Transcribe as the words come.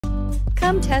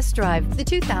Come test drive the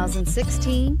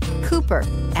 2016 Cooper.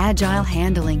 Agile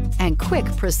handling and quick,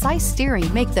 precise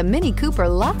steering make the Mini Cooper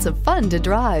lots of fun to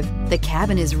drive. The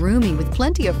cabin is roomy with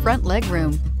plenty of front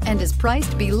legroom and is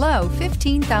priced below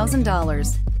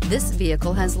 $15,000. This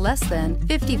vehicle has less than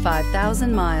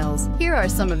 55,000 miles. Here are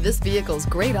some of this vehicle's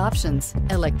great options: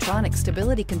 electronic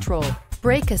stability control,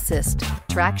 brake assist,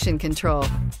 traction control,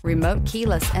 remote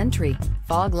keyless entry,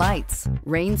 fog lights,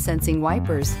 rain sensing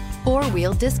wipers,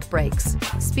 four-wheel disc brakes,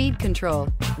 speed control,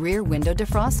 rear window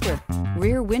defroster,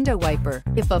 rear window wiper.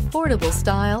 If affordable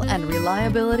style and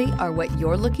reliability are what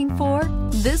you're looking for,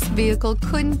 this vehicle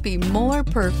couldn't be more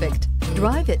perfect.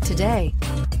 Drive it today.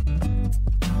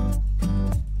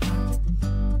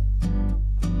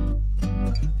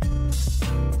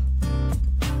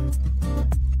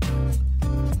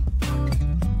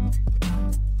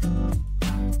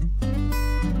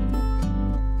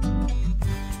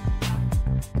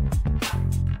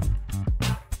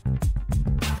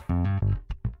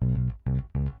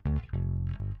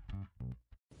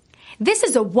 This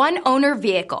is a one-owner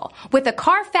vehicle with a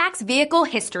Carfax Vehicle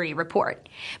History Report.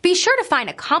 Be sure to find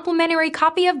a complimentary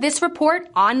copy of this report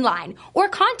online or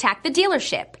contact the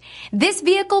dealership. This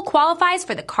vehicle qualifies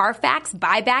for the Carfax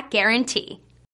Buyback Guarantee.